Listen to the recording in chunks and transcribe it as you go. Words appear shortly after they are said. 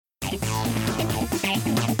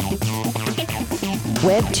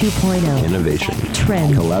Web 2.0. Innovation.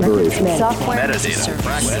 Trend. Collaboration. Software. Metadata.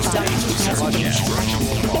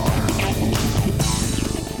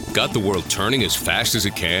 Got the world turning as fast as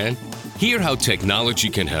it can? Hear how technology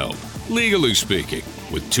can help, legally speaking,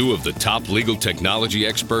 with two of the top legal technology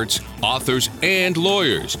experts, authors, and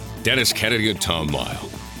lawyers, Dennis Kennedy and Tom Mile.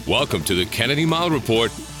 Welcome to the Kennedy Mile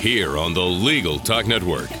Report here on the Legal Talk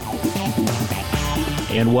Network.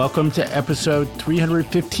 And welcome to episode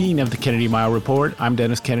 315 of the Kennedy Mile Report. I'm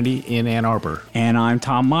Dennis Kennedy in Ann Arbor. And I'm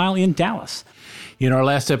Tom Mile in Dallas. In our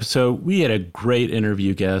last episode, we had a great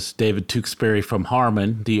interview guest, David Tewksbury from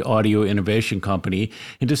Harman, the audio innovation company,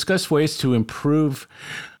 and discussed ways to improve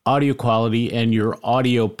audio quality and your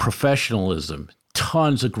audio professionalism.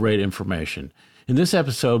 Tons of great information. In this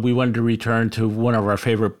episode, we wanted to return to one of our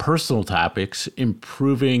favorite personal topics,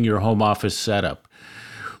 improving your home office setup.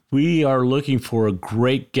 We are looking for a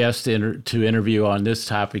great guest to interview on this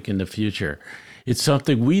topic in the future. It's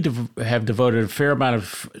something we have devoted a fair amount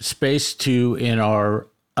of space to in our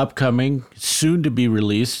upcoming,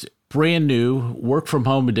 soon-to-be-released, brand-new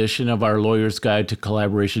work-from-home edition of our Lawyer's Guide to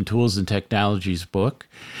Collaboration Tools and Technologies book.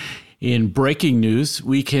 In breaking news,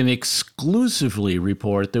 we can exclusively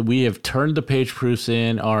report that we have turned the page proofs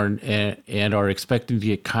in and are expecting to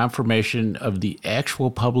get confirmation of the actual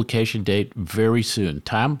publication date very soon.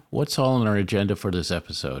 Tom, what's all on our agenda for this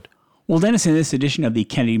episode? Well, Dennis, in this edition of the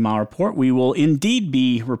Kennedy Mile Report, we will indeed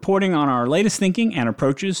be reporting on our latest thinking and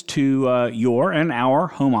approaches to your and our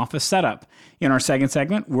home office setup. In our second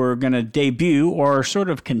segment, we're going to debut or sort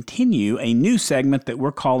of continue a new segment that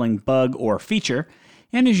we're calling Bug or Feature.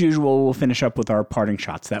 And as usual, we'll finish up with our parting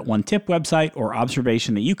shots, that one tip, website, or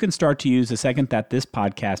observation that you can start to use the second that this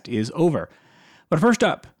podcast is over. But first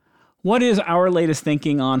up, what is our latest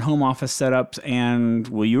thinking on home office setups, and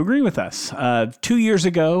will you agree with us? 2 years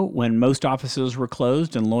ago, when most offices were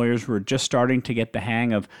closed and lawyers were just starting to get the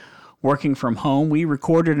hang of working from home, we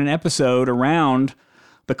recorded an episode around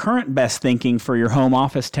the current best thinking for your home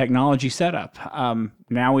office technology setup.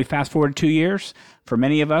 Now we fast forward 2 years. For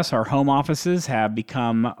many of us, our home offices have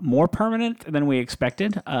become more permanent than we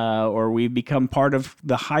expected, or we've become part of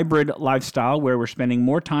the hybrid lifestyle where we're spending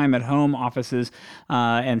more time at home offices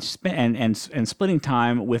and splitting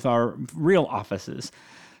time with our real offices.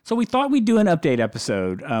 So we thought we'd do an update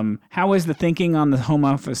episode. How has the thinking on the home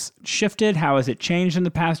office shifted? How has it changed in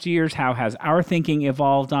the past years? How has our thinking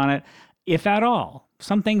evolved on it, if at all?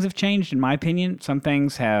 Some things have changed, in my opinion. Some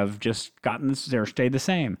things have just stayed the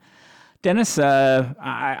same. Dennis,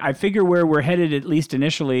 I figure where we're headed, at least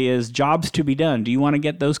initially, is jobs to be done. Do you want to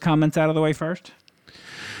get those comments out of the way first?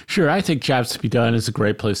 Sure. I think jobs to be done is a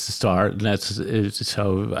great place to start. And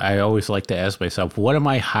so I always like to ask myself, what am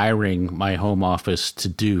I hiring my home office to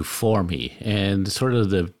do for me? And sort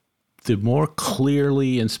of the more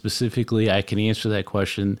clearly and specifically I can answer that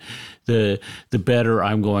question, the better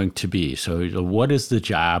I'm going to be. So, what is the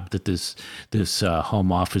job that this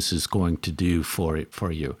home office is going to do for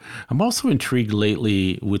you? I'm also intrigued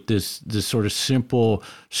lately with this sort of simple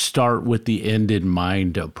start with the end in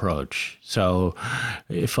mind approach. So,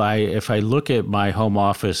 if I look at my home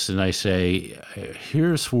office and I say,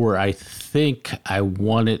 here's where I think I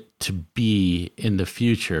want it to be in the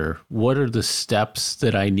future, what are the steps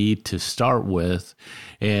that I need to start with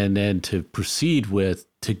and then to proceed with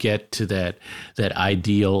to get to that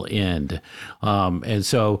ideal end. And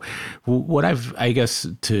so what I guess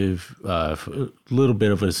to a little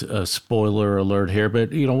bit of a spoiler alert here,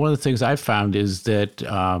 but one of the things I've found is that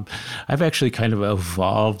I've actually kind of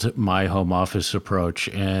evolved my home office approach,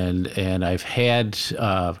 and I've had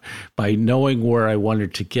by knowing where I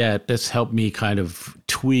wanted to get, that's helped me kind of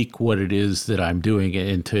tweak what it is that I'm doing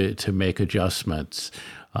and to make adjustments.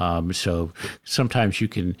 So sometimes you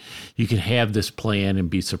can have this plan and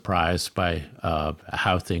be surprised by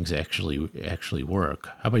how things actually work.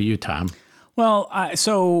 How about you, Tom? Well,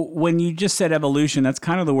 so when you just said evolution, that's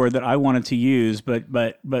kind of the word that I wanted to use. But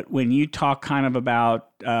when you talk kind of about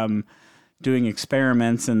doing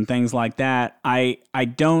experiments and things like that, I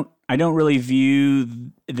don't really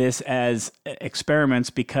view this as experiments,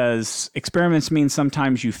 because experiments mean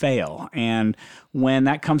sometimes you fail. And when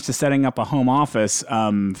that comes to setting up a home office,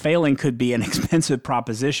 failing could be an expensive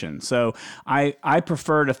proposition. So I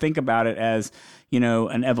prefer to think about it as,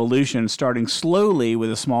 an evolution, starting slowly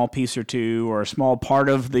with a small piece or two or a small part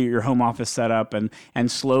of your home office setup and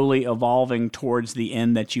slowly evolving towards the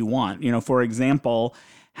end that you want. For example,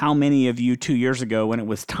 how many of you 2 years ago, when it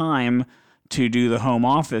was time to do the home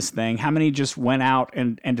office thing, how many just went out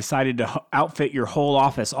and decided to outfit your whole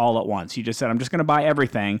office all at once? You just said, I'm just going to buy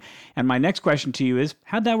everything. And my next question to you is,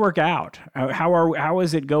 how'd that work out? How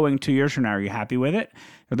is it going 2 years from now? Are you happy with it?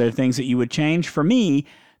 Are there things that you would change? For me,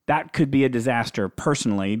 that could be a disaster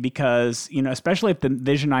personally, because, especially if the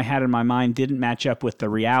vision I had in my mind didn't match up with the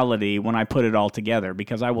reality when I put it all together.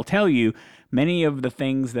 Because I will tell you, many of the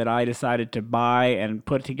things that I decided to buy and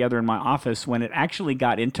put together in my office, when it actually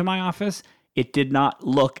got into my office, it did not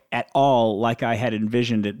look at all like I had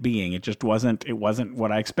envisioned it being. It just wasn't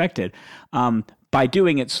what I expected. By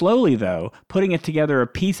doing it slowly, though, putting it together a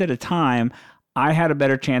piece at a time, I had a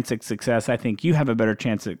better chance at success. I think you have a better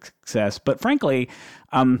chance at success. But frankly,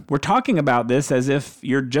 we're talking about this as if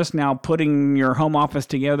you're just now putting your home office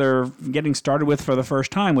together, getting started with for the first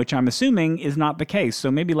time, which I'm assuming is not the case. So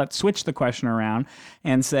maybe let's switch the question around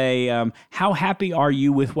and say, how happy are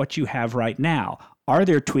you with what you have right now? Are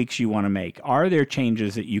there tweaks you want to make? Are there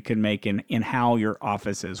changes that you can make in how your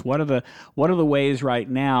office is? What are the ways right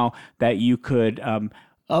now that you could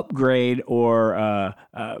upgrade or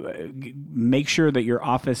make sure that your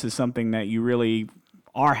office is something that you really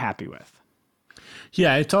are happy with?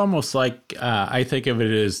 Yeah, it's almost like I think of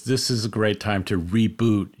it as this is a great time to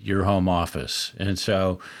reboot your home office. And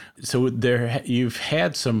so there you've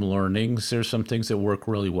had some learnings. There's some things that work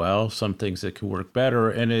really well, some things that can work better.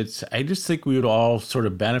 And I just think we would all sort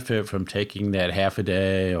of benefit from taking that half a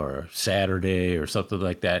day or Saturday or something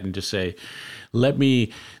like that and just say, let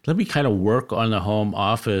me kind of work on the home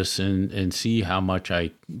office and see how much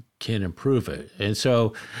I can improve it. And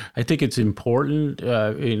so I think it's important,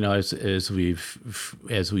 as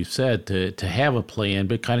we've said, to have a plan,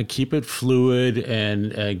 but kind of keep it fluid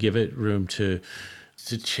and give it room to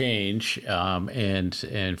change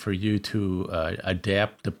and for you to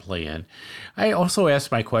adapt the plan. I also ask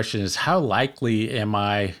my question is, how likely am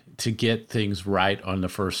I to get things right on the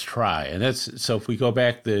first try? And that's, so if we go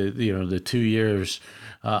back the 2 years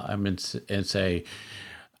and say,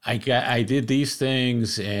 I did these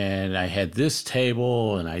things and I had this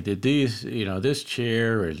table and I did these, this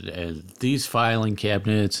chair and these filing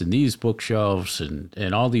cabinets and these bookshelves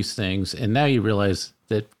and all these things. And now you realize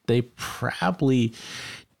that they probably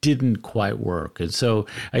didn't quite work. And so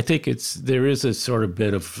I think there is a sort of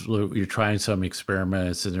bit of, you're trying some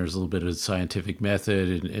experiments and there's a little bit of scientific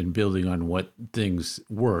method and building on what things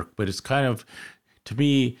work. But it's kind of, to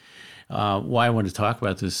me, why I wanted to talk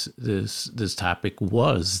about this topic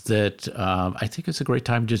was that I think it's a great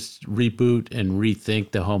time to just reboot and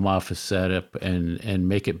rethink the home office setup and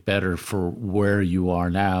make it better for where you are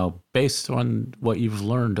now based on what you've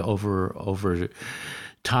learned over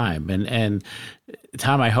time. And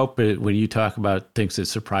Tom, I hope when you talk about things that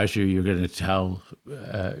surprise you, you're going to tell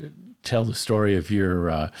the story of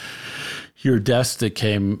your desk that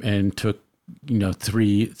came and took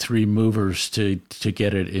three movers to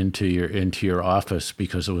get it into your office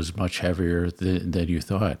because it was much heavier than you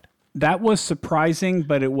thought. That was surprising,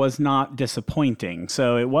 but it was not disappointing.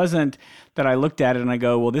 So it wasn't that I looked at it and I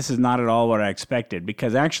go, well, this is not at all what I expected,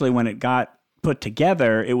 because actually when it got put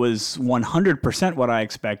together, it was 100% what I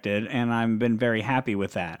expected, and I've been very happy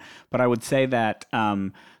with that. But I would say that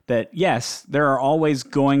yes, there are always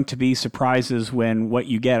going to be surprises when what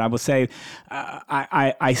you get. I will say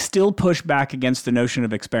I still push back against the notion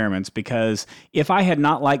of experiments, because if I had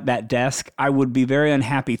not liked that desk, I would be very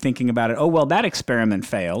unhappy thinking about it. Oh, well, that experiment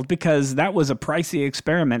failed because that was a pricey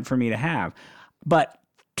experiment for me to have. But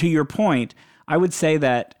to your point, I would say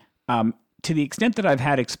that to the extent that I've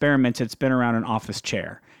had experiments, it's been around an office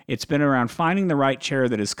chair. It's been around finding the right chair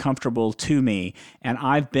that is comfortable to me. And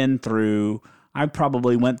I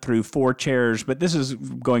probably went through 4 chairs, but this is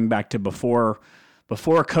going back to before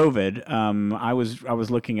COVID. I was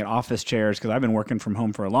looking at office chairs because I've been working from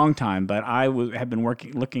home for a long time, but I have been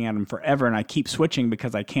looking at them forever, and I keep switching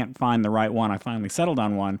because I can't find the right one. I finally settled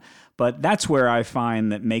on one, but that's where I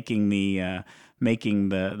find that making the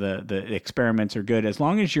experiments are good. As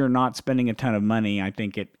long as you're not spending a ton of money, I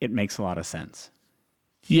think it makes a lot of sense.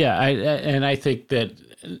 Yeah, I think that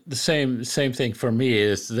the same thing for me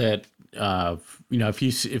is that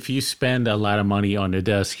if you spend a lot of money on a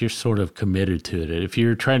desk, you're sort of committed to it. If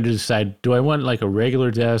you're trying to decide, do I want like a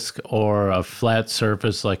regular desk or a flat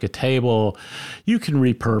surface like a table, you can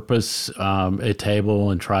repurpose a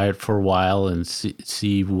table and try it for a while and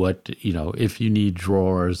see what, if you need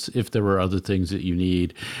drawers, if there were other things that you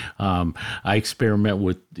need. I experiment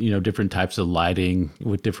with, different types of lighting,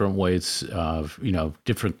 with different ways of,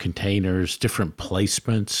 different containers, different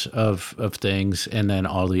placements of things, and then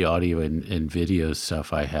all the audio and video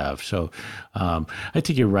stuff I have. So I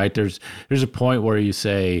think you're right. There's a point where you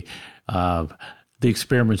say, the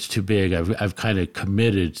experiment's too big. I've kind of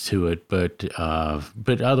committed to it, but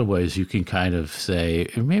otherwise you can kind of say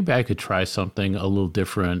maybe I could try something a little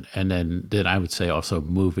different, and then I would say also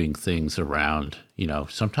moving things around.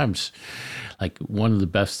 Sometimes, like one of the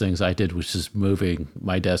best things I did was just moving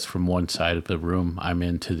my desk from one side of the room I'm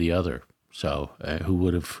in to the other. So who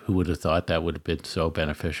would have thought that would have been so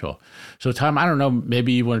beneficial? So Tom, I don't know,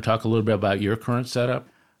 maybe you want to talk a little bit about your current setup?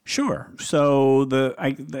 Sure. So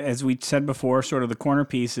as we said before, sort of the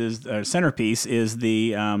centerpiece is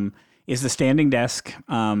the standing desk,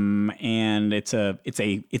 and it's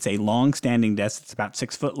a long standing desk. It's about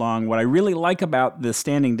 6 foot long. What I really like about the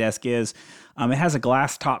standing desk is it has a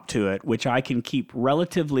glass top to it, which I can keep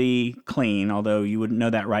relatively clean, although you wouldn't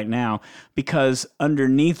know that right now, because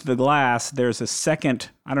underneath the glass there's a second,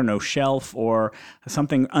 shelf or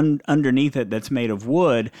something underneath it that's made of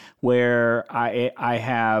wood, where I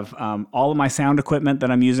have all of my sound equipment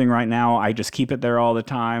that I'm using right now. I just keep it there all the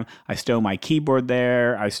time. I stow my keyboard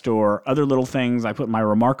there. I store other little things. I put my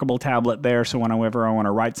Remarkable tablet there, so whenever I want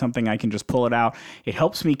to write something, I can just pull it out. It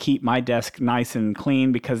helps me keep my desk nice and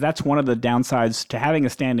clean, because that's one of the downsides to having a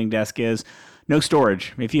standing desk is no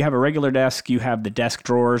storage. If you have a regular desk, you have the desk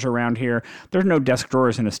drawers around here. There's no desk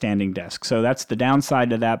drawers in a standing desk. So that's the downside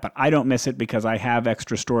to that, but I don't miss it because I have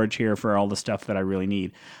extra storage here for all the stuff that I really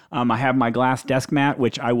need. I have my glass desk mat,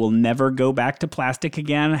 which I will never go back to plastic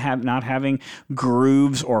again, not having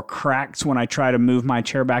grooves or cracks when I try to move my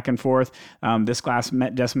chair back and forth. This glass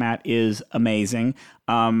desk mat is amazing.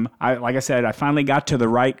 Like I said, I finally got to the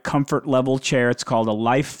right comfort level chair. It's called a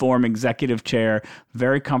Lifeform Executive Chair.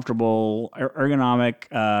 Very comfortable,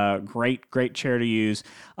 ergonomic, great chair to use.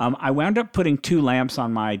 I wound up putting 2 lamps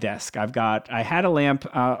on my desk. I had a lamp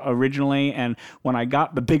originally, and when I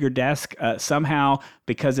got the bigger desk, somehow,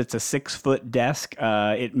 because it's a 6 foot desk,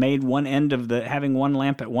 it made one end of having one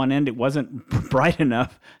lamp at one end, it wasn't bright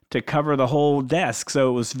enough to cover the whole desk. So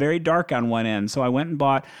it was very dark on one end. So I went and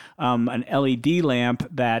bought an LED lamp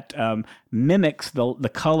that mimics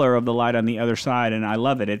the color of the light on the other side, and I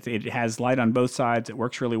love it. It has light on both sides. It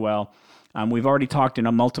works really well. We've already talked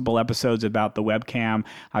in multiple episodes about the webcam.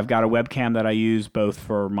 I've got a webcam that I use both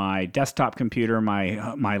for my desktop computer,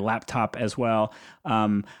 my laptop as well.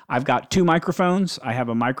 I've got 2 microphones. I have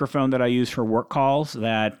a microphone that I use for work calls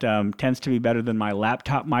that tends to be better than my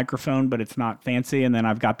laptop microphone, but it's not fancy. And then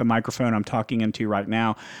I've got the microphone I'm talking into right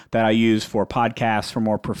now that I use for podcasts, for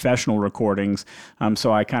more professional recordings.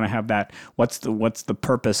 So I kind of have that. What's the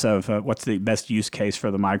purpose of what's the best use case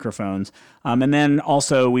for the microphones? And then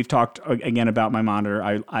also we've talked again about my monitor.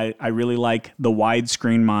 I really like the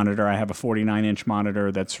widescreen monitor. I have a 49-inch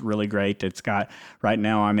monitor that's really great. It's got, right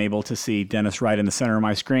now I'm able to see Dennis right in the center of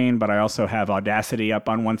my screen, but I also have Audacity up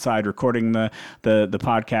on one side recording the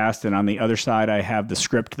podcast, and on the other side I have the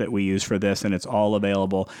script that we use for this, and it's all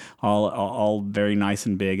available, all very nice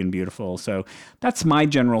and big and beautiful. So that's my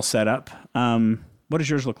general setup. What does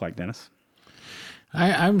yours look like, Dennis?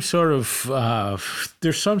 I'm sort of,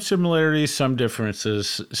 there's some similarities, some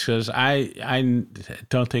differences, because I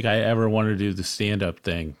don't think I ever want to do the stand-up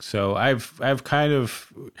thing. So I've kind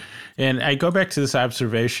of, and I go back to this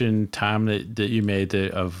observation, Tom, that you made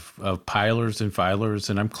of pilers and filers,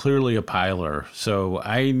 and I'm clearly a piler. So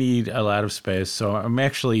I need a lot of space. So I'm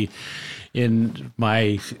actually, in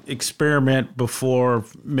my experiment before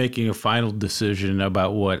making a final decision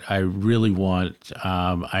about what I really want,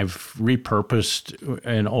 I've repurposed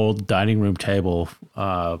an old dining room table,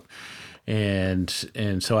 and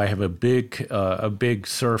so I have a big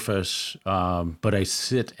surface, but I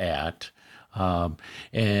sit at.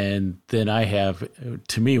 And then I have,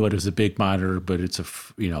 to me, what is a big monitor, but it's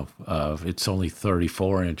it's only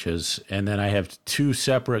 34 inches. And then I have 2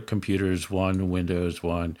 separate computers, one Windows,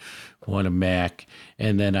 one a Mac.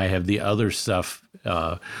 And then I have the other stuff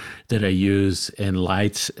that I use, and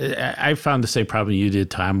lights. I found the same problem you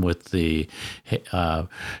did, Tom, with the,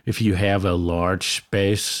 if you have a large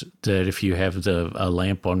space, that if you have a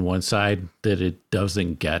lamp on one side, that it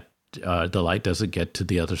doesn't get, the light doesn't get to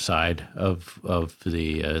the other side of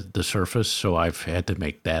the surface. So I've had to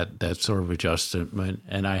make that sort of adjustment.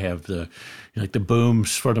 And I have the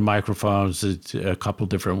booms for the microphones, a couple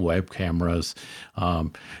different web cameras,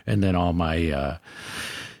 and then all my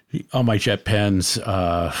jet pens,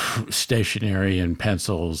 stationery, and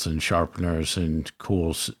pencils and sharpeners and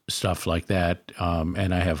cool stuff like that.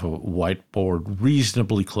 And I have a whiteboard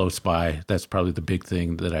reasonably close by. That's probably the big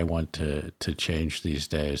thing that I want to change these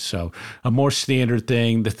days. So a more standard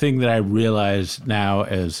thing. The thing that I realize now,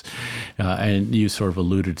 and you sort of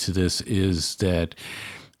alluded to this, is that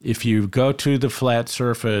if you go to the flat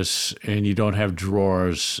surface and you don't have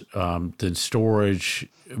drawers, then storage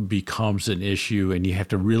becomes an issue, and you have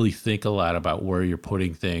to really think a lot about where you're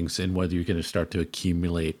putting things and whether you're going to start to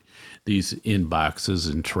accumulate these in boxes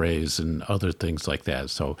and trays and other things like that.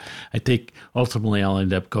 So I think ultimately I'll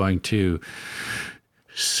end up going to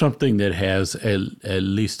something that has at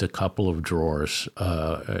least a couple of drawers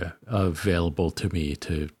available to me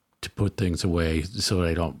to put things away so that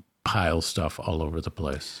I don't pile stuff all over the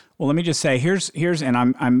place. Well, let me just say, here's, and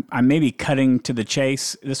I'm maybe cutting to the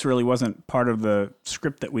chase. This really wasn't part of the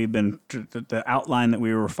script that the outline that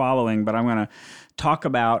we were following, but I'm going to talk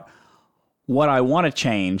about what I want to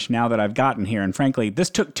change now that I've gotten here. And frankly, this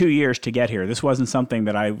took 2 years to get here. This wasn't something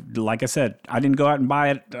that like I said, I didn't go out and buy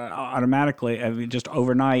it automatically, just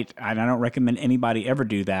overnight. I don't recommend anybody ever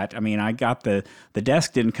do that. I mean, I got the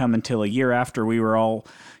desk didn't come until a year after we were all,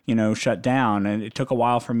 shut down. And it took a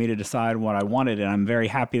while for me to decide what I wanted. And I'm very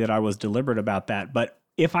happy that I was deliberate about that. But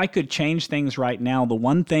if I could change things right now, the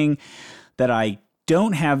one thing that I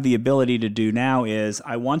don't have the ability to do now is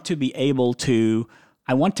I want to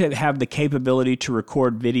have the capability to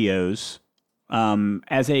record videos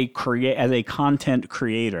as a content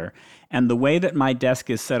creator. And the way that my desk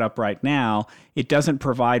is set up right now, it doesn't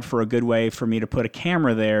provide for a good way for me to put a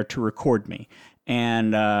camera there to record me,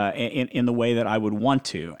 and in the way that I would want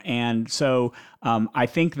to. And so I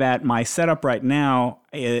think that my setup right now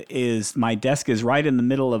is my desk is right in the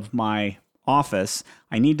middle of my office.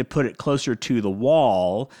 I need to put it closer to the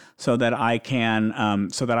wall so that I can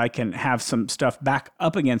have some stuff back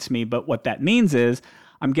up against me. But what that means is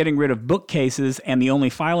I'm getting rid of bookcases and the only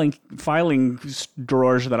filing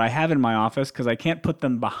drawers that I have in my office, because I can't put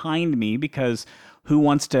them behind me, because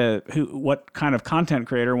what kind of content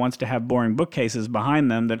creator wants to have boring bookcases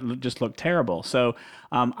behind them that just look terrible? So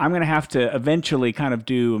I'm going to have to eventually kind of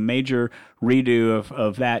do a major redo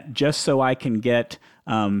of that, just so I can get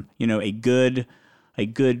a good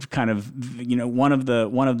kind of, one of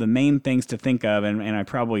the main things to think of, and I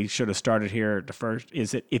probably should have started here at the first,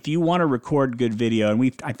 is that if you want to record good video,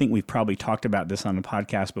 and I think we've probably talked about this on the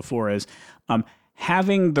podcast before, is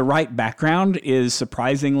having the right background is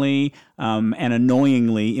surprisingly and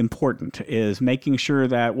annoyingly important. Is making sure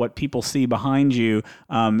that what people see behind you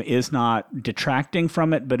is not detracting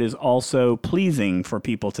from it, but is also pleasing for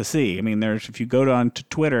people to see. I mean, if you go on to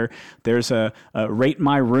Twitter, there's a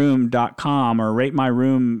ratemyroom.com or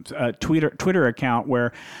ratemyroom Twitter account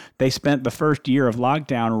where they spent the first year of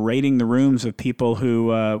lockdown rating the rooms of people who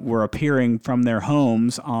were appearing from their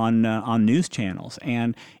homes on news channels.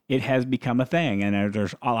 And it has become a thing, and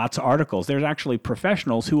there's lots of articles. There's actually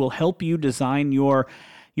professionals who will help you design your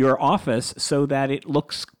office so that it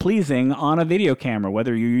looks pleasing on a video camera,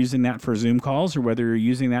 whether you're using that for Zoom calls or whether you're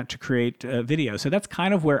using that to create video. So that's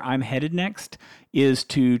kind of where I'm headed next, is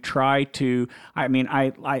to try to,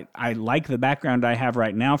 I like the background I have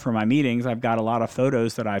right now for my meetings. I've got a lot of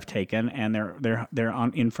photos that I've taken, and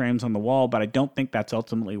they're in frames on the wall, but I don't think that's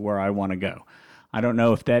ultimately where I want to go. I don't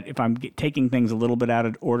know if I'm taking things a little bit out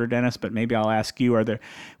of order, Dennis, but maybe I'll ask you,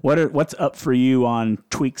 what's up for you on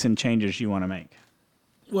tweaks and changes you want to make?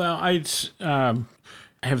 Well, I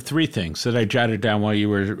have three things that I jotted down while you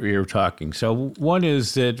were talking. So one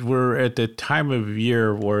is that we're at the time of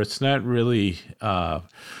year where it's not really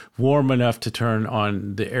warm enough to turn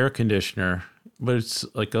on the air conditioner, but it's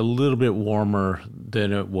like a little bit warmer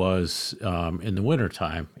than it was in the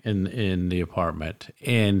wintertime in the apartment.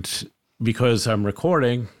 And because I'm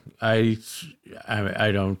recording, I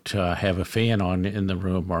don't have a fan on in the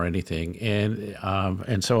room or anything,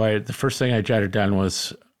 and so the first thing I jotted down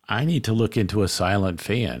was I need to look into a silent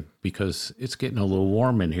fan, because it's getting a little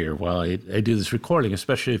warm in here while I do this recording,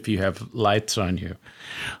 especially if you have lights on you.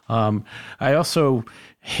 I also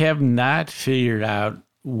have not figured out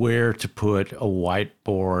where to put a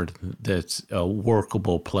whiteboard that's a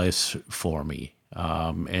workable place for me.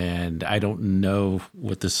 And I don't know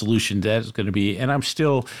what the solution to that is going to be. And I'm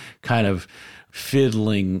still kind of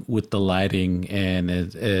fiddling with the lighting, and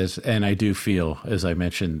I do feel, as I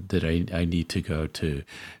mentioned, that I need to go to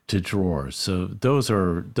drawers. So those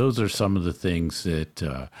are some of the things that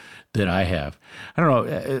I have. I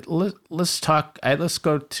don't know. Let's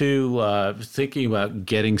go to thinking about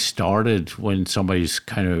getting started when somebody's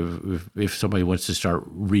if somebody wants to start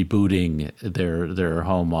rebooting their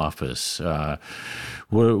home office.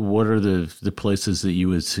 What are the places that you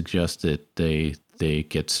would suggest that they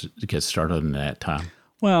get started in that time?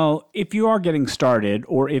 Well, if you are getting started,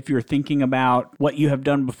 or if you're thinking about what you have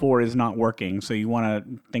done before is not working, so you want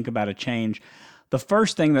to think about a change, the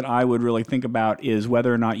first thing that I would really think about is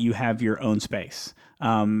whether or not you have your own space.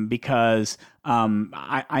 because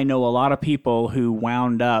I know a lot of people who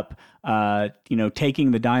wound up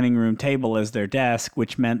taking the dining room table as their desk,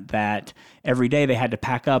 which meant that every day they had to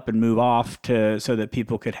pack up and move off so that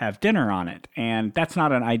people could have dinner on it. And that's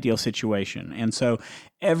not an ideal situation. And so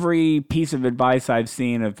every piece of advice I've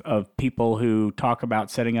seen of people who talk about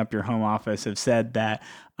setting up your home office have said that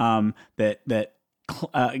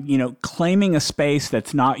claiming a space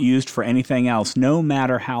that's not used for anything else, no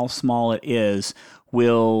matter how small it is,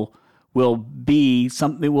 will be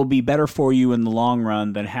something that will be better for you in the long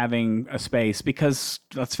run than having a space. Because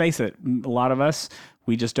let's face it, a lot of us,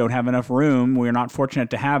 we just don't have enough room. We're not fortunate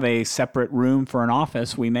to have a separate room for an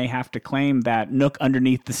office. We may have to claim that nook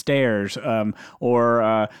underneath the stairs,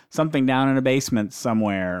 or something down in a basement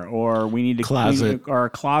somewhere, or we need to closet or a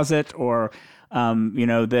closet, or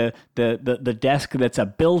the desk that's a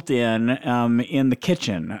built-in in the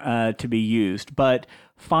kitchen to be used. But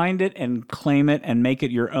find it and claim it and make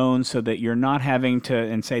it your own, so that you're not having to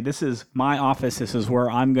and say, this is my office, this is where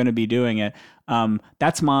I'm going to be doing it.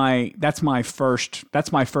 That's my first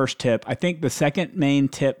tip. I think the second main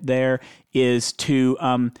tip there is to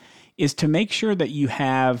make sure that you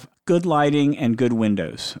have good lighting and good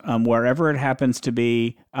windows wherever it happens to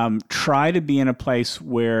be. Try to be in a place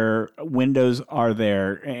where windows are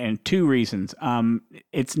there, and two reasons.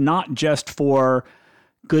 It's not just for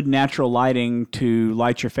good natural lighting to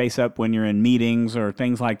light your face up when you're in meetings or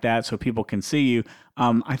things like that so people can see you.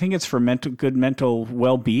 I think it's for good mental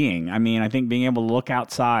well-being. I mean, I think being able to look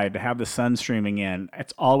outside, to have the sun streaming in,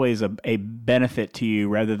 it's always a benefit to you,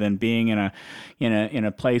 rather than being in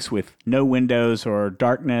a place with no windows or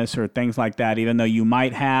darkness or things like that. Even though you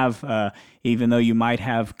might have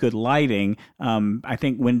good lighting, I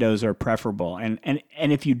think windows are preferable. And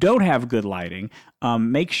if you don't have good lighting,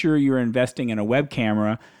 make sure you're investing in a web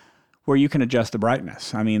camera where you can adjust the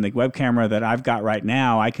brightness. I mean, the web camera that I've got right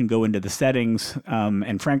now, I can go into the settings,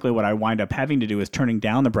 and frankly, what I wind up having to do is turning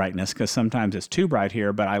down the brightness, because sometimes it's too bright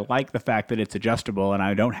here, but I like the fact that it's adjustable and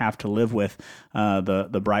I don't have to live with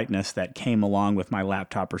the brightness that came along with my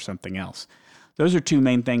laptop or something else. Those are two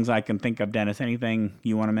main things I can think of. Dennis, anything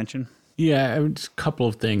you want to mention? Yeah, just a couple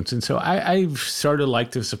of things. And so I've sort of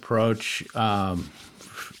liked this approach,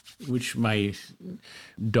 which my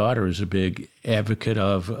daughter is a big advocate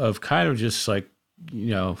of kind of just like,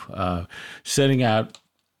 sending out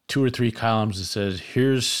 2 or 3 columns that says,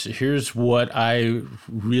 here's what I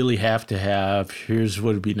really have to have, here's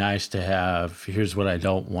what would be nice to have, here's what I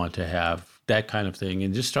don't want to have, that kind of thing,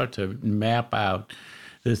 and just start to map out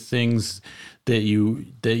the things that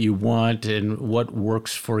you want and what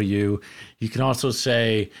works for you. You can also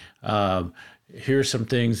say, here's some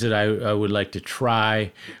things that I would like to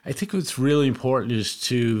try. I think what's really important is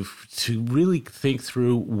to really think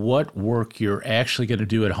through what work you're actually going to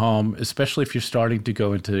do at home, especially if you're starting to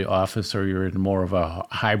go into the office or you're in more of a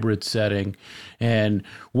hybrid setting, and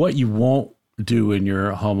what you won't do in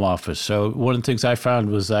your home office. So one of the things I found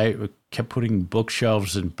was I kept putting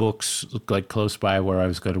bookshelves and books like close by where I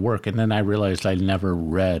was going to work, and then I realized I never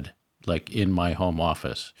read like in my home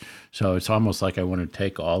office. So it's almost like I want to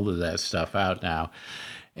take all of that stuff out now.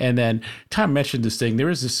 And then Tom mentioned this thing. There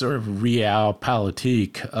is this sort of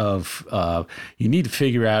realpolitik of you need to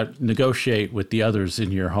figure out, negotiate with the others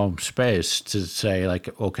in your home space to say,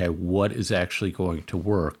 like, okay, what is actually going to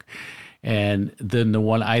work? And then the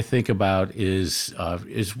one I think about is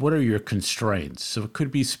what are your constraints? So it could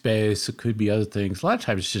be space, it could be other things. A lot of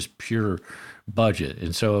times it's just pure budget.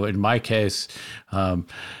 And so in my case,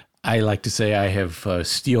 I like to say I have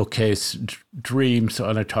steel case dreams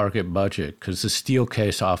on a Target budget, because the steel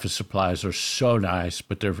case office supplies are so nice,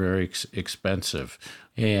 but they're very expensive.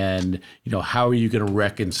 And, how are you going to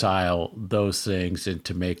reconcile those things and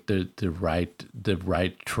to make the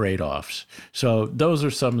right trade-offs? So those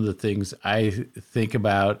are some of the things I think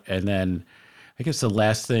about. And then I guess the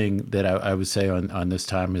last thing that I would say on this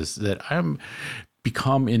time is that I'm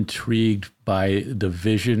become intrigued by the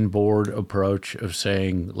vision board approach of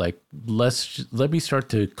saying, like, let me start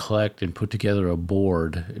to collect and put together a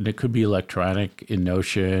board. And it could be electronic in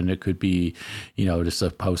Notion. It could be, just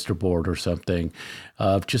a poster board or something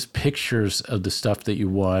of just pictures of the stuff that you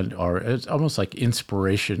want, or it's almost like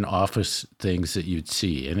inspiration office things that you'd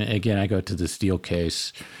see. And again, I go to the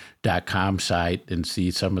Steelcase.com site and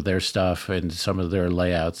see some of their stuff and some of their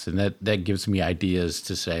layouts, and that gives me ideas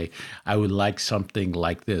to say I would like something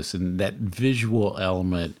like this, and that visual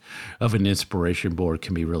element of an inspiration board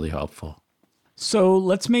can be really helpful. So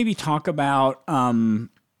let's maybe talk about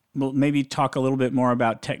we'll maybe talk a little bit more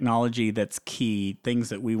about technology that's key, things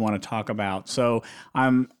that we want to talk about. So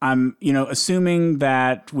I'm assuming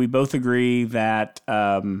that we both agree that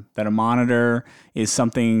that a monitor is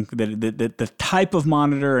something that the type of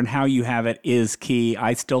monitor and how you have it is key.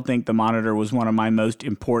 I still think the monitor was one of my most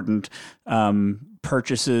important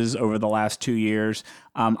purchases over the last 2 years.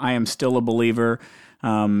 I am still a believer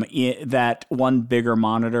that one bigger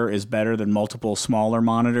monitor is better than multiple smaller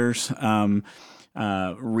monitors.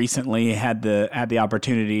 Recently had the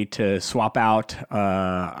opportunity to swap out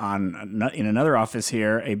in another office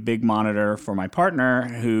here a big monitor for my partner,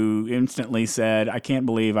 who instantly said, "I can't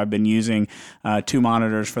believe I've been using 2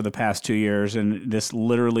 monitors for the past 2 years, and this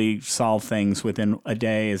literally solved things within a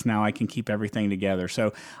day. As now I can keep everything together."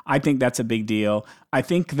 So I think that's a big deal. I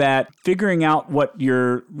think that figuring out what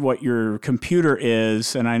your computer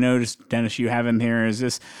is, and I noticed, Dennis, you have in here, is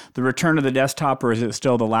this the return of the desktop or is it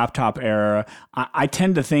still the laptop era? I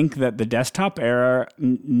tend to think that the desktop era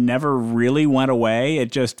never really went away.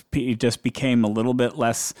 It just became a little bit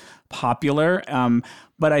less popular.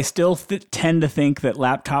 But I still tend to think that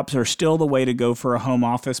laptops are still the way to go for a home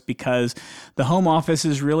office, because the home office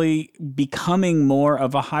is really becoming more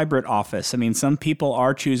of a hybrid office. I mean, some people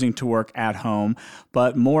are choosing to work at home,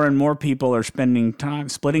 but more and more people are splitting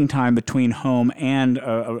time between home and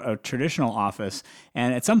a traditional office.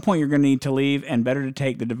 And at some point, you're going to need to leave, and better to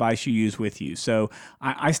take the device you use with you. So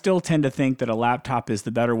I still tend to think that a laptop is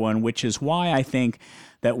the better one, which is why I think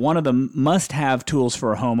that one of the must-have tools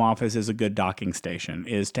for a home office is a good docking station,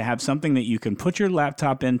 is to have something that you can put your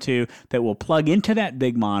laptop into that will plug into that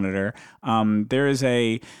big monitor. There's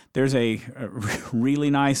a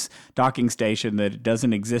really nice docking station that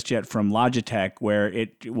doesn't exist yet from Logitech, where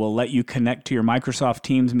it will let you connect to your Microsoft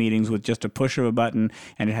Teams meetings with just a push of a button,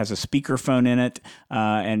 and it has a speakerphone in it,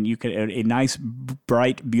 and you can a nice,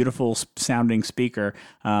 bright, beautiful sounding speaker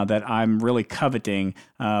that I'm really coveting.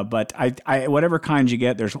 But I whatever kind you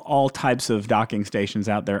get, there's all types of docking stations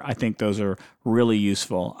out there. I think those are really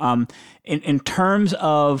useful. In terms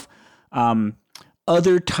of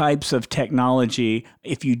other types of technology,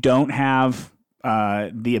 if you don't have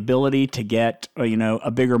the ability to get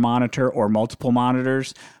a bigger monitor or multiple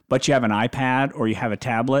monitors, but you have an iPad or you have a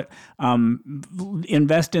tablet,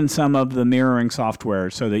 invest in some of the mirroring software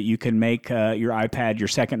so that you can make your iPad your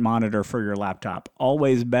second monitor for your laptop.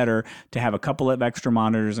 Always better to have a couple of extra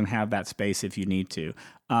monitors and have that space if you need to.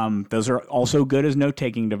 Those are also good as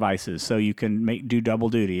note-taking devices, so you can do double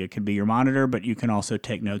duty. It can be your monitor, but you can also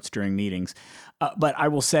take notes during meetings. But I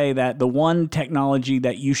will say that the one technology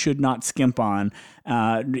that you should not skimp on,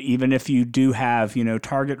 even if you do have,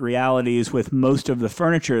 target realities with most of the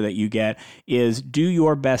furniture that you get, is do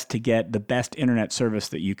your best to get the best internet service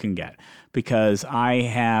that you can get. Because I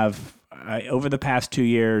have, over the past 2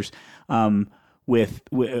 years,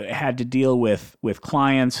 had to deal with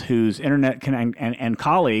clients whose internet and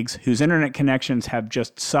colleagues whose internet connections have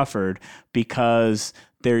just suffered because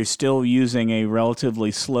they're still using a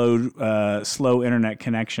relatively slow internet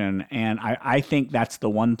connection. And I think that's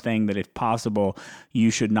the one thing that, if possible,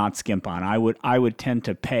 you should not skimp on. I would tend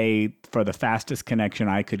to pay for the fastest connection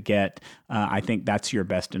I could get. I think that's your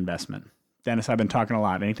best investment. Dennis, I've been talking a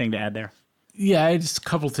lot. Anything to add there? Yeah, just a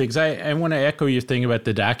couple of things. I want to echo your thing about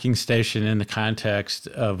the docking station in the context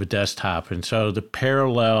of a desktop. And so the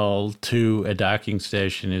parallel to a docking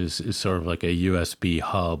station is sort of like a USB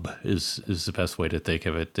hub is the best way to think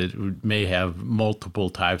of it. That may have multiple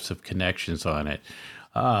types of connections on it.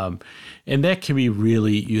 And that can be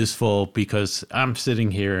really useful, because I'm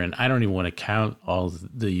sitting here and I don't even want to count all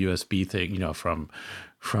the USB thing,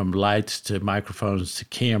 from lights to microphones to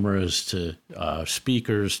cameras to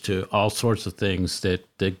speakers to all sorts of things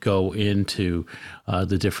that go into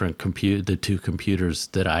the two computers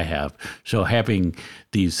that I have. So having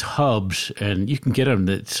these hubs, and you can get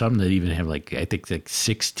them some that even have I think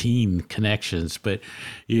 16 connections, but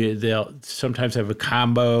they'll sometimes have a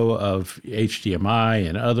combo of HDMI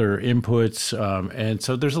and other inputs, and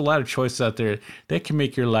so there's a lot of choices out there that can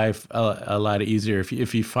make your life a lot easier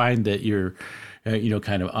if you find that you're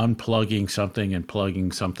kind of unplugging something and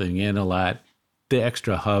plugging something in a lot. The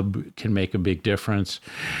extra hub can make a big difference.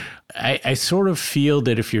 I sort of feel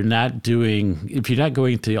that if you're not going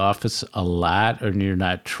to the office a lot, or you're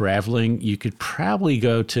not traveling, you could probably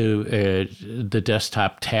go to the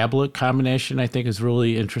desktop tablet combination. I think is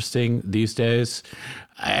really interesting these days.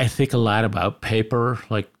 I think a lot about paper,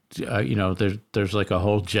 there's like a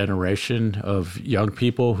whole generation of young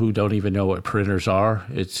people who don't even know what printers are,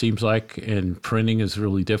 it seems like, and printing is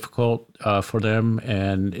really difficult for them.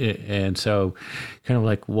 And so kind of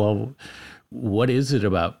like, well, what is it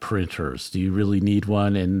about printers? Do you really need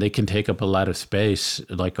one? And they can take up a lot of space,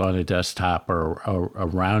 like on a desktop or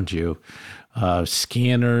around you.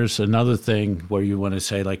 Scanners, another thing where you want to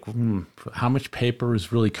say, like, how much paper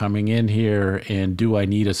is really coming in here, and do I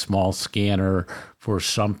need a small scanner for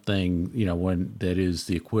something, when that is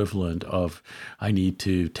the equivalent of I need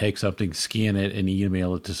to take something, scan it, and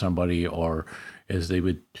email it to somebody, or as they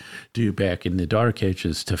would do back in the dark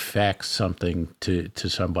ages, to fax something to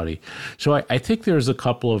somebody. So I think there's a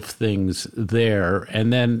couple of things there.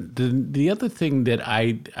 And then the other thing that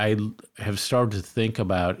I have started to think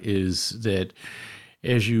about is that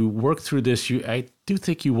as you work through this, I do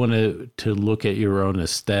think you want to look at your own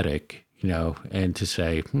aesthetic, and to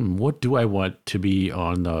say, what do I want to be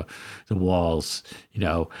on the walls?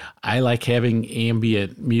 I like having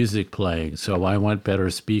ambient music playing, so I want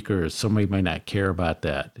better speakers. Somebody might not care about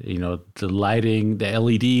that. The lighting, the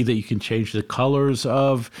LED that you can change the colors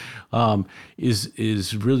of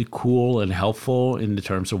is really cool and helpful in the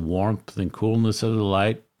terms of warmth and coolness of the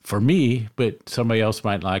light. For me, but somebody else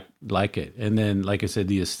might like it. And then, like I said,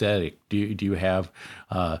 the aesthetic. Do you have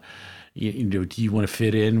do you want to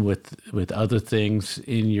fit in with other things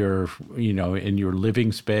in your in your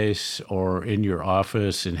living space or in your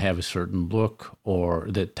office and have a certain look or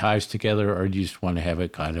that ties together, or do you just want to have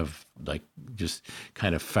it kind of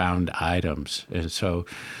found items? And so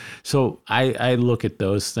I look at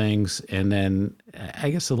those things. And then I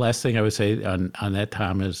guess the last thing I would say on that,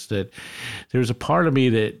 Tom, is that there's a part of me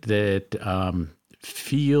that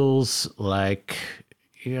feels like,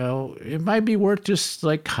 it might be worth just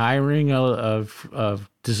like hiring a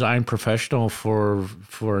design professional for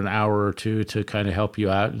an hour or two to kind of help you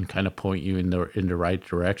out and kind of point you in the right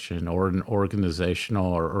direction, or an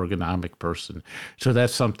organizational or ergonomic person. So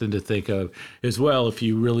that's something to think of as well if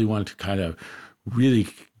you really want to kind of really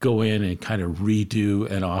go in and kind of redo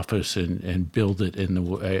an office and build it in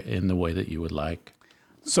the way that you would like.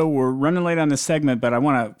 So we're running late on this segment, but I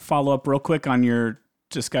want to follow up real quick on your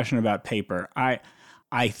discussion about paper.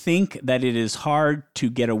 I think that it is hard to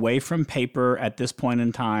get away from paper at this point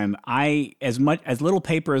in time. As little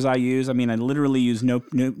paper as I use, I literally use no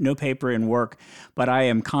paper in work, but I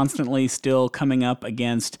am constantly still coming up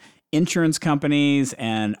against insurance companies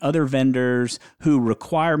and other vendors who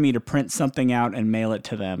require me to print something out and mail it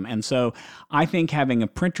to them. And so I think having a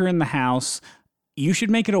printer in the house, you should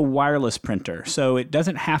make it a wireless printer. So it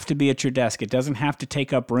doesn't have to be at your desk. It doesn't have to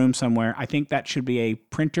take up room somewhere. I think that should be a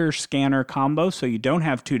printer scanner combo, so you don't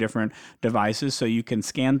have two different devices, so you can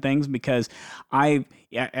scan things, because I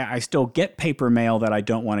still get paper mail that I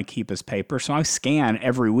don't want to keep as paper. So I scan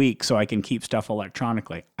every week so I can keep stuff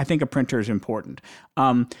electronically. I think a printer is important.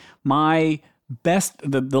 The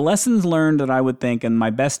lessons learned that I would think, and my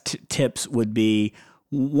best tips would be,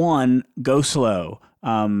 one, go slow.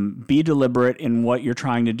 Be deliberate in what you're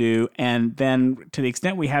trying to do. And then, to the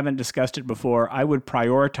extent we haven't discussed it before, I would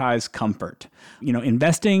prioritize comfort.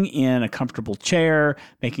 Investing in a comfortable chair,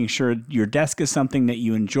 making sure your desk is something that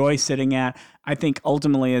you enjoy sitting at. I think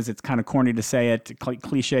ultimately, as it's kind of corny to say it,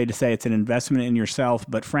 cliche to say, it's an investment in yourself.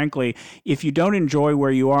 But frankly, if you don't enjoy where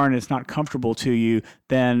you are and it's not comfortable to you,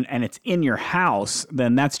 and it's in your house,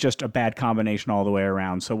 then that's just a bad combination all the way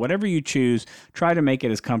around. So whatever you choose, try to make it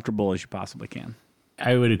as comfortable as you possibly can.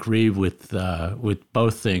 I would agree with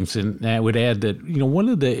both things, and I would add that one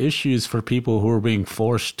of the issues for people who are being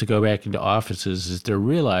forced to go back into offices is they're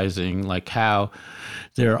realizing like how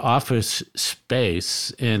their office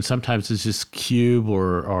space, and sometimes it's just cube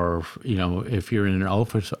or if you're in an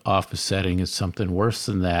office setting, it's something worse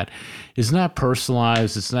than that, is not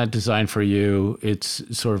personalized. It's not designed for you. It's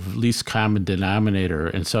sort of least common denominator.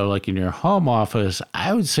 And so like in your home office,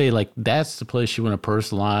 I would say like that's the place you want to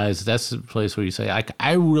personalize. That's the place where you say,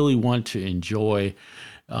 I really want to enjoy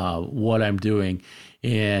what I'm doing.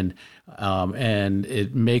 And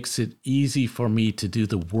it makes it easy for me to do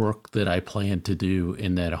the work that I plan to do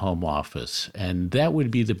in that home office. And that would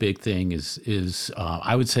be the big thing is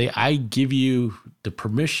I would say I give you the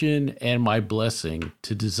permission and my blessing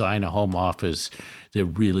to design a home office that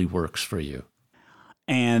really works for you.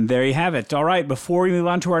 And there you have it. All right, before we move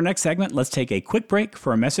on to our next segment, let's take a quick break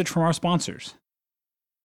for a message from our sponsors.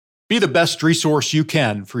 Be the best resource you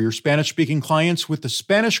can for your Spanish-speaking clients with the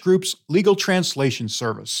Spanish Group's legal translation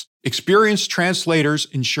service. Experienced translators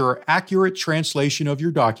ensure accurate translation of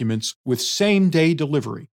your documents with same-day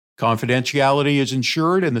delivery. Confidentiality is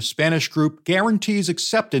ensured, and the Spanish Group guarantees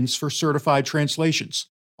acceptance for certified translations.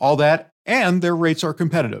 All that, and their rates are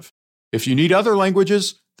competitive. If you need other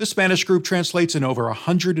languages, the Spanish Group translates in over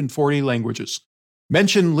 140 languages.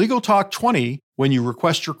 Mention Legal Talk 20 when you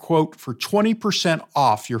request your quote for 20%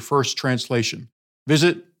 off your first translation.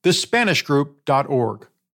 Visit thespanishgroup.org.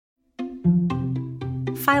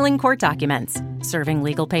 Filing court documents, serving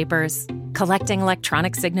legal papers, collecting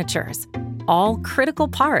electronic signatures, all critical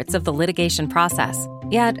parts of the litigation process,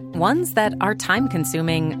 yet ones that are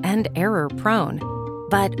time-consuming and error-prone.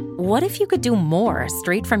 But what if you could do more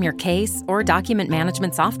straight from your case or document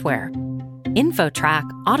management software? InfoTrack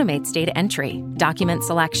automates data entry, document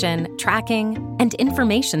selection, tracking, and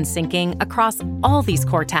information syncing across all these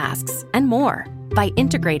core tasks and more by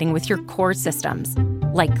integrating with your core systems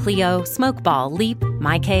like Clio, Smokeball, Leap,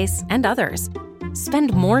 MyCase, and others.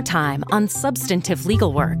 Spend more time on substantive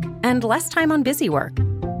legal work and less time on busy work.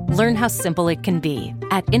 Learn how simple it can be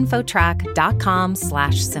at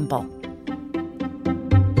infotrack.com/simple.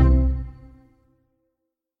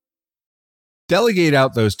 Delegate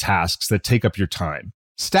out those tasks that take up your time.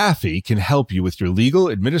 Staffy can help you with your legal,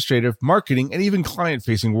 administrative, marketing, and even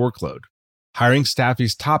client-facing workload. Hiring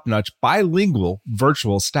Staffy's top-notch bilingual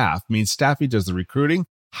virtual staff means Staffy does the recruiting,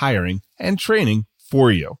 hiring, and training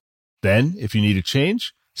for you. Then, if you need a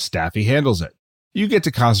change, Staffy handles it. You get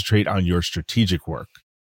to concentrate on your strategic work.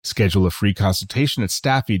 Schedule a free consultation at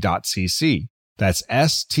staffy.cc. That's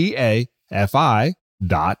STAFI.cc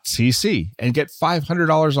and get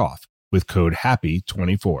 $500 off with code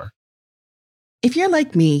HAPPY24. If you're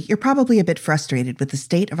like me, you're probably a bit frustrated with the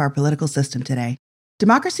state of our political system today.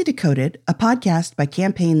 Democracy Decoded, a podcast by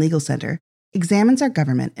Campaign Legal Center, examines our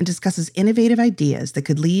government and discusses innovative ideas that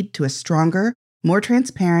could lead to a stronger, more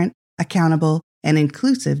transparent, accountable, and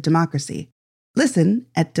inclusive democracy. Listen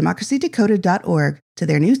at democracydecoded.org to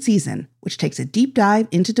their new season, which takes a deep dive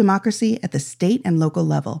into democracy at the state and local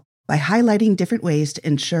level by highlighting different ways to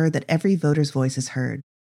ensure that every voter's voice is heard.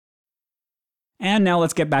 And now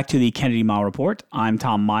let's get back to the Kennedy Mile Report. I'm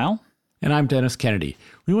Tom Mile. And I'm Dennis Kennedy.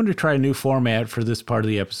 We want to try a new format for this part of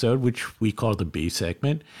the episode, which we call the B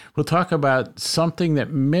segment. We'll talk about something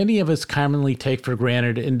that many of us commonly take for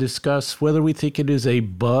granted and discuss whether we think it is a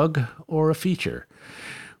bug or a feature.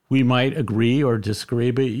 We might agree or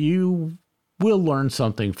disagree, but you will learn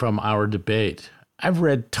something from our debate. I've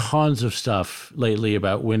read tons of stuff lately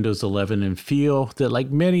about Windows 11 and feel that,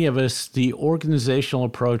 like many of us, the organizational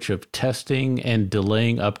approach of testing and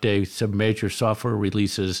delaying updates of major software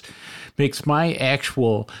releases makes my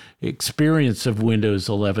actual experience of Windows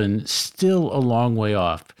 11 still a long way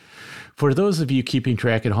off. For those of you keeping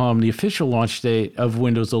track at home, the official launch date of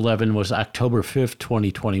Windows 11 was October 5th,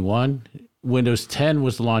 2021. Windows 10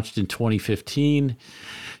 was launched in 2015.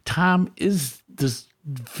 Tom, is this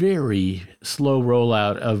very slow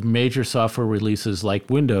rollout of major software releases like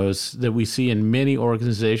Windows that we see in many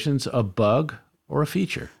organizations a bug or a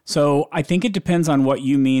feature? So I think it depends on what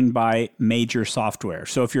you mean by major software.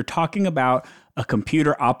 So if you're talking about a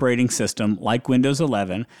computer operating system like Windows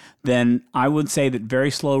 11, then I would say that very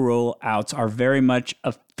slow rollouts are very much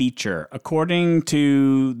a feature. According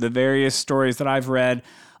to the various stories that I've read,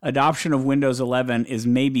 adoption of Windows 11 is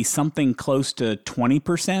maybe something close to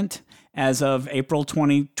 20%. As of April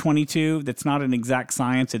 2022, that's not an exact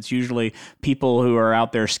science. It's usually people who are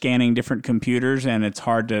out there scanning different computers, and it's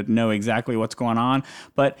hard to know exactly what's going on.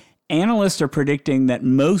 But analysts are predicting that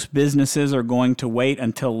most businesses are going to wait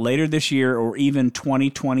until later this year or even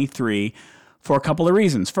 2023 for a couple of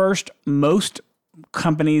reasons. First, most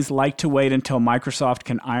companies like to wait until Microsoft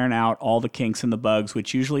can iron out all the kinks and the bugs,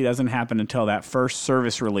 which usually doesn't happen until that first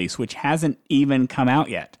service release, which hasn't even come out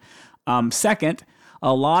yet. Second,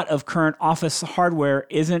 a lot of current Office hardware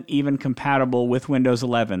isn't even compatible with Windows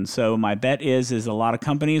 11. So my bet is a lot of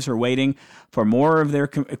companies are waiting for more of their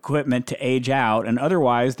equipment to age out, and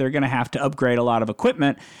otherwise they're going to have to upgrade a lot of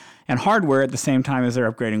equipment and hardware at the same time as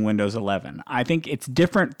they're upgrading Windows 11. I think it's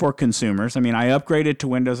different for consumers. I mean, I upgraded to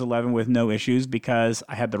Windows 11 with no issues because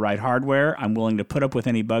I had the right hardware. I'm willing to put up with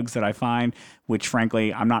any bugs that I find, which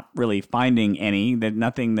frankly, I'm not really finding any,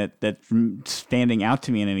 nothing that's standing out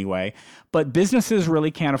to me in any way. But businesses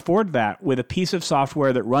really can't afford that with a piece of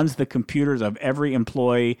software that runs the computers of every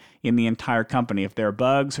employee in the entire company. If there are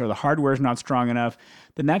bugs or the hardware is not strong enough,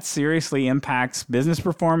 then that seriously impacts business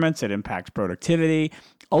performance, it impacts productivity.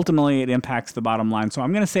 Ultimately, it impacts the bottom line. So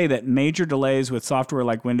I'm going to say that major delays with software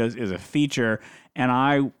like Windows is a feature, and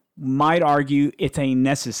I might argue it's a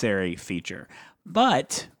necessary feature.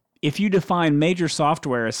 But if you define major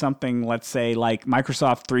software as something, let's say, like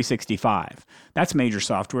Microsoft 365, that's major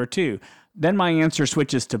software too. Then my answer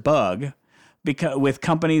switches to bug, because with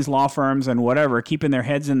companies, law firms, and whatever keeping their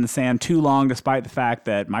heads in the sand too long, despite the fact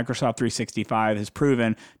that Microsoft 365 has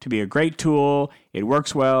proven to be a great tool, it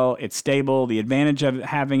works well, it's stable, the advantage of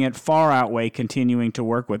having it far outweigh continuing to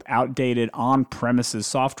work with outdated on-premises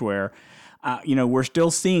software. we're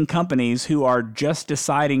still seeing companies who are just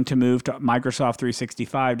deciding to move to Microsoft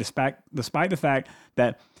 365, despite the fact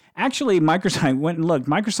that actually Microsoft went and looked.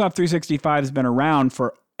 Microsoft 365 has been around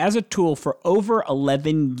as a tool for over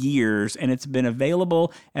 11 years, and it's been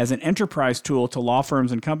available as an enterprise tool to law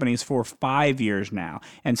firms and companies for 5 years now.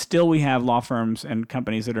 And still we have law firms and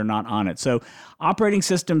companies that are not on it. So operating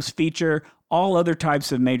systems feature all other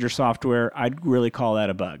types of major software. I'd really call that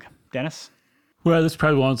a bug. Dennis? Well, this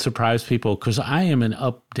probably won't surprise people because I am an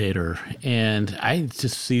updater, and I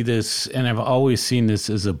just see this, and I've always seen this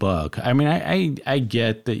as a bug. I mean, I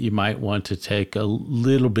get that you might want to take a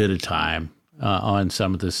little bit of time on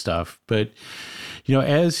some of this stuff. But,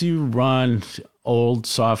 as you run old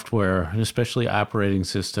software, and especially operating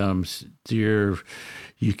systems, you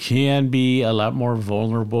can be a lot more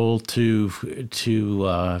vulnerable to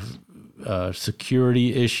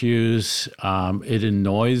security issues. It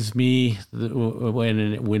annoys me when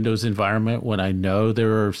in a Windows environment, when I know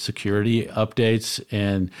there are security updates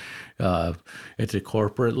and at the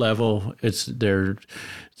corporate level, the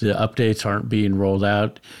updates aren't being rolled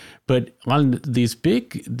out. But on these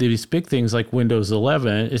big things like Windows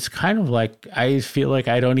 11, it's kind of like I feel like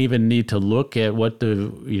I don't even need to look at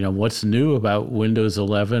what's new about Windows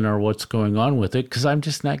 11 or what's going on with it, because I'm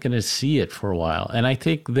just not going to see it for a while. And I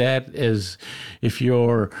think that is, if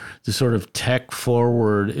you're the sort of tech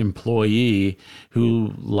forward employee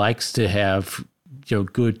who likes to have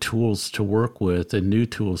good tools to work with and new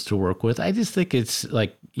tools to work with, I just think it's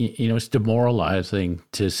like, it's demoralizing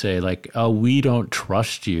to say like, oh, we don't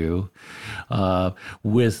trust you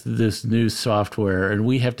with this new software, and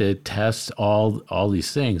we have to test all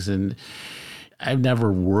these things. And I've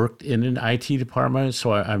never worked in an IT department,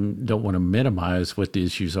 so I don't want to minimize what the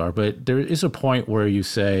issues are. But there is a point where you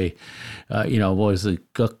say, what was it,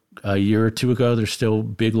 a year or two ago, there's still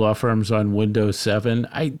big law firms on Windows 7.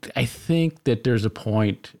 I think that there's a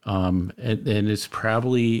point, and it's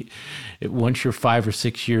probably once you're 5 or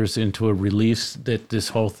 6 years into a release, that this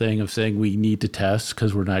whole thing of saying we need to test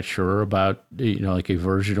because we're not sure about, like a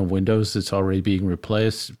version of Windows that's already being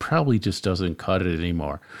replaced, probably just doesn't cut it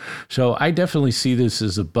anymore. So I definitely see this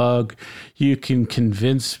as a bug. You can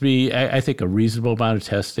convince me. I think a reasonable amount of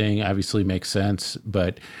testing obviously makes sense,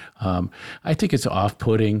 but I think it's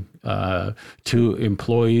off-putting to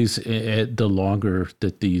employees the longer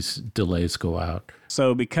that these delays go out.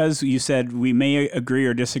 So because you said we may agree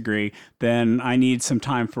or disagree, then I need some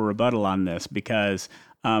time for rebuttal on this, because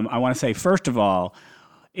I want to say, first of all,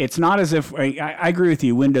 it's not as if I agree with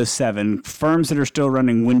you. Windows 7 firms that are still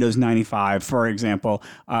running Windows 95, for example,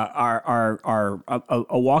 are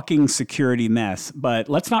a walking security mess. But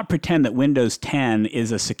let's not pretend that Windows 10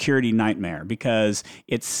 is a security nightmare, because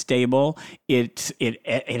it's stable. It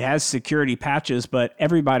has security patches, but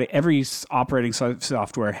every operating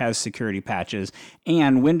software has security patches.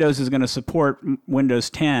 And Windows is going to support Windows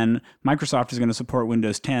 10. Microsoft is going to support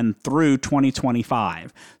Windows 10 through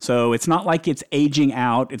 2025. So it's not like it's aging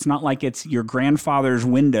out. It's not like it's your grandfather's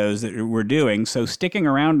Windows that we're doing. So sticking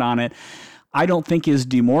around on it, I don't think is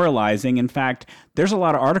demoralizing. In fact, there's a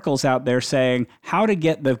lot of articles out there saying how to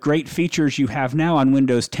get the great features you have now on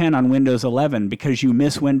Windows 10 on Windows 11 because you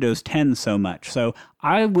miss Windows 10 so much. So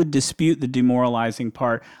I would dispute the demoralizing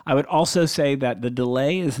part. I would also say that the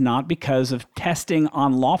delay is not because of testing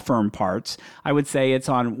on law firm parts. I would say it's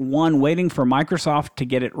on, one, waiting for Microsoft to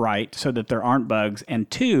get it right so that there aren't bugs,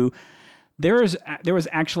 and two, there was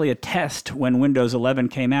actually a test when Windows 11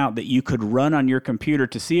 came out that you could run on your computer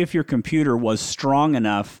to see if your computer was strong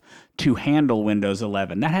enough to handle Windows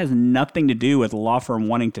 11. That has nothing to do with a law firm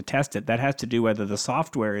wanting to test it. That has to do whether the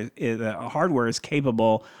hardware is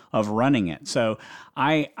capable of running it. So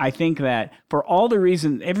I think that for all the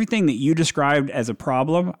reasons, everything that you described as a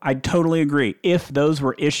problem, I totally agree. If those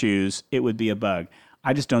were issues, it would be a bug.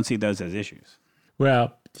 I just don't see those as issues.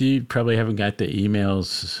 Well, you probably haven't got the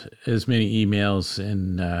emails, as many emails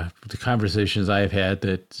and the conversations I've had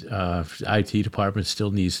that IT department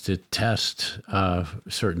still needs to test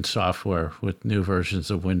certain software with new versions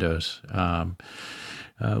of Windows,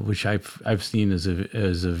 which I've seen as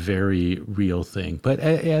a very real thing. But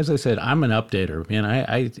as I said, I'm an updater, man.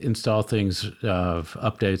 I install things,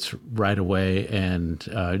 updates right away, and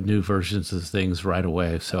new versions of things right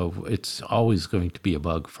away. So it's always going to be a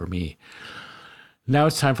bug for me. Now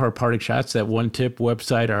it's time for our parting shots. That one tip,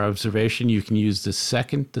 website, our observation you can use the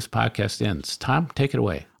second this podcast ends. Tom, take it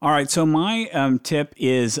away. All right, so my tip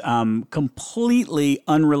is completely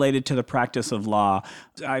unrelated to the practice of law.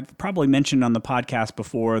 I've probably mentioned on the podcast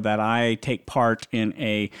before that I take part in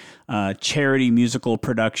a charity musical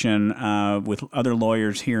production with other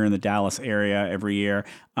lawyers here in the Dallas area every year.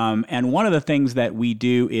 And one of the things that we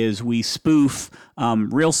do is we spoof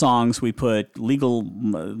real songs. We put legal-ish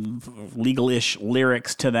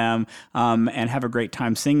lyrics to them and have a great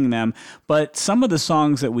time singing them. But some of the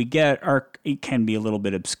songs that we get can be a little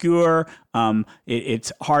bit obscure.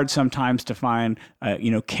 It's hard sometimes to find,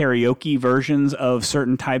 karaoke versions of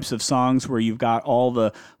certain types of songs where you've got all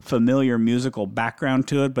the familiar musical background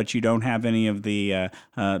to it, but you don't have any of the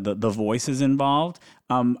voices involved.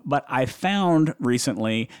 But I found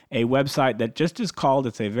recently a website that just is called,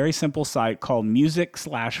 it's a very simple site called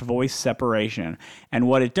Music/Voice Separation. And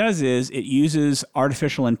what it does is it uses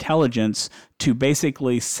artificial intelligence to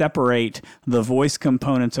basically separate the voice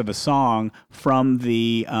components of a song from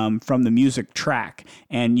the music track.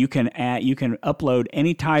 And you can upload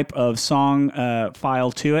any type of song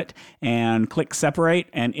file to it and click separate,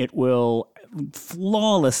 and it will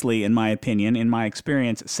flawlessly, in my opinion, in my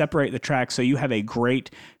experience, separate the tracks so you have a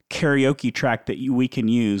great karaoke track that we can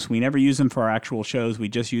use. We never use them for our actual shows. We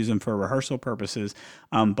just use them for rehearsal purposes.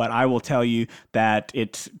 But I will tell you that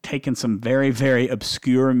it's taken some very, very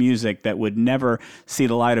obscure music that would never see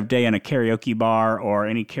the light of day in a karaoke bar or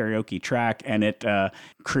any karaoke track, and it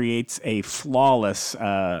creates a flawless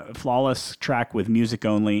track with music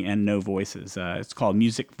only and no voices. It's called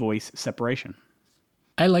Music/Voice Separation.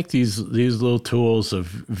 I like these little tools of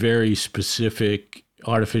very specific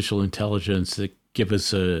artificial intelligence that give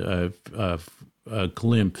us a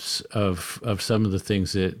glimpse of some of the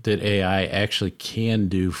things that AI actually can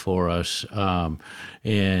do for us,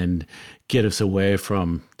 and get us away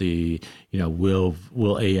from the,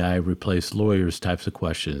 will AI replace lawyers types of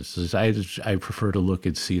questions. I prefer to look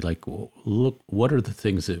and see, what are the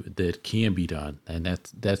things that can be done, and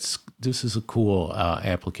this is a cool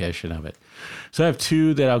application of it. So I have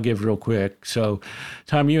two that I'll give real quick. So,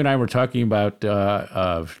 Tom, you and I were talking about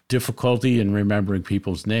difficulty in remembering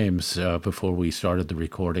people's names before we started the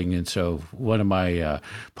recording, and so one of my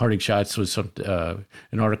parting shots was an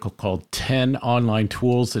article called 10 Online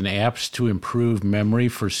Tools and Apps to Improve Memory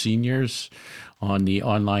for Seniors on the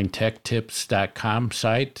onlinetechtips.com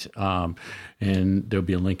site, and there'll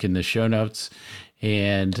be a link in the show notes.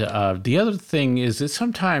 And the other thing is that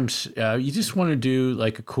sometimes you just want to do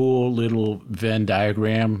like a cool little Venn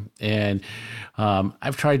diagram. And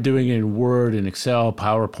I've tried doing it in Word and Excel,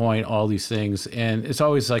 PowerPoint, all these things. And it's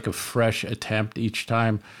always like a fresh attempt each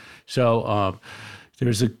time. So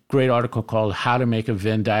there's a great article called How to Make a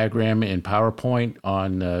Venn Diagram in PowerPoint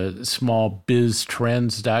on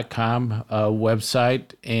smallbiztrends.com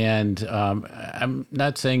website. And I'm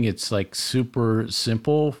not saying it's like super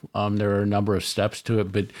simple. There are a number of steps to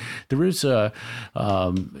it, but there is a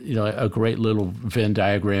great little Venn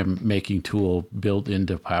diagram making tool built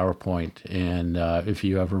into PowerPoint. And if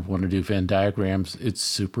you ever want to do Venn diagrams, it's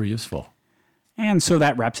super useful. And so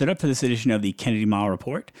that wraps it up for this edition of the Kennedy Mile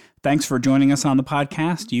Report. Thanks for joining us on the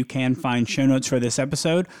podcast. You can find show notes for this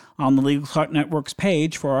episode on the Legal Talk Network's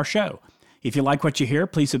page for our show. If you like what you hear,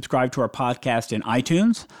 please subscribe to our podcast in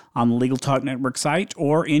iTunes, on the Legal Talk Network site,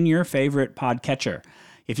 or in your favorite podcatcher.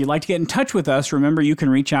 If you'd like to get in touch with us, remember you can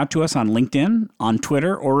reach out to us on LinkedIn, on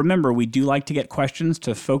Twitter, or remember we do like to get questions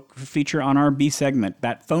to feature on our B segment.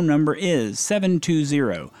 That phone number is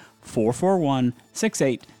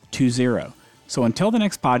 720-441-6820. So until the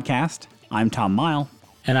next podcast, I'm Tom Mile.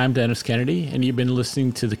 And I'm Dennis Kennedy, and you've been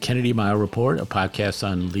listening to the Kennedy Mile Report, a podcast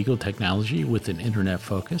on legal technology with an internet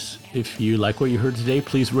focus. If you like what you heard today,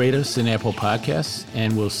 please rate us in Apple Podcasts,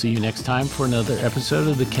 and we'll see you next time for another episode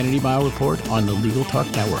of the Kennedy Mile Report on the Legal Talk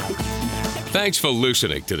Network. Thanks for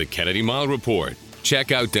listening to the Kennedy Mile Report.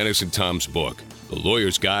 Check out Dennis and Tom's book, The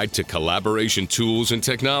Lawyer's Guide to Collaboration Tools and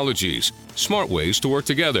Technologies, Smart Ways to Work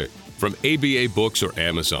Together, from ABA Books or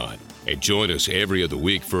Amazon. And join us every other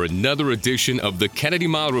week for another edition of the Kennedy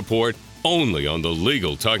Mile Report, only on the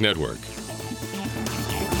Legal Talk Network.